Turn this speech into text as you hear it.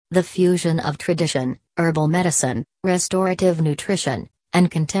The fusion of tradition, herbal medicine, restorative nutrition, and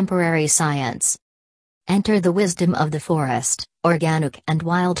contemporary science. Enter the wisdom of the forest, organic and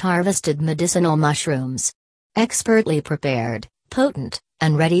wild harvested medicinal mushrooms. Expertly prepared, potent,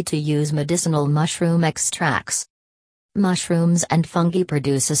 and ready to use medicinal mushroom extracts. Mushrooms and fungi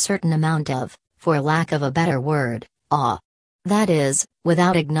produce a certain amount of, for lack of a better word, awe. That is,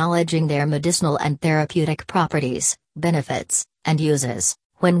 without acknowledging their medicinal and therapeutic properties, benefits, and uses,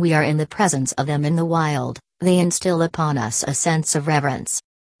 when we are in the presence of them in the wild, they instill upon us a sense of reverence.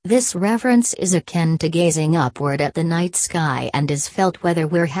 This reverence is akin to gazing upward at the night sky and is felt whether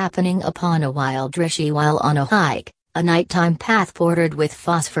we're happening upon a wild rishi while on a hike, a nighttime path bordered with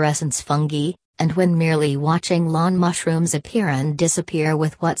phosphorescence fungi, and when merely watching lawn mushrooms appear and disappear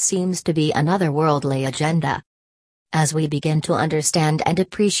with what seems to be an otherworldly agenda. As we begin to understand and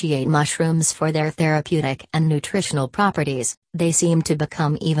appreciate mushrooms for their therapeutic and nutritional properties, they seem to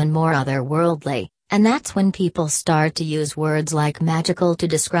become even more otherworldly, and that's when people start to use words like magical to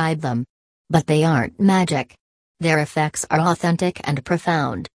describe them. But they aren't magic. Their effects are authentic and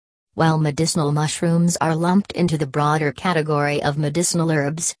profound. While medicinal mushrooms are lumped into the broader category of medicinal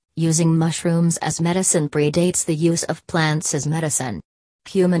herbs, using mushrooms as medicine predates the use of plants as medicine.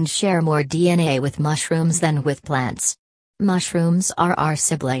 Humans share more DNA with mushrooms than with plants. Mushrooms are our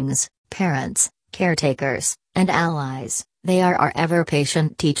siblings, parents, caretakers, and allies. They are our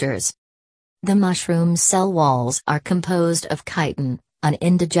ever-patient teachers. The mushroom cell walls are composed of chitin, an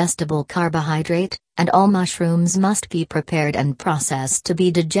indigestible carbohydrate, and all mushrooms must be prepared and processed to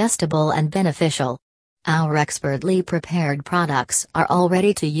be digestible and beneficial. Our expertly prepared products are all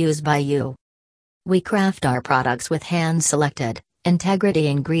ready to use by you. We craft our products with hand-selected, integrity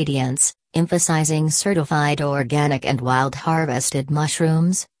ingredients, emphasizing certified organic and wild harvested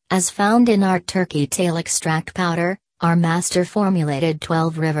mushrooms, as found in our turkey tail extract powder, our master-formulated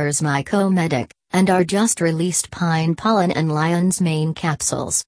 12 Rivers Mycomedic, and our just-released pine pollen and lion's mane capsules.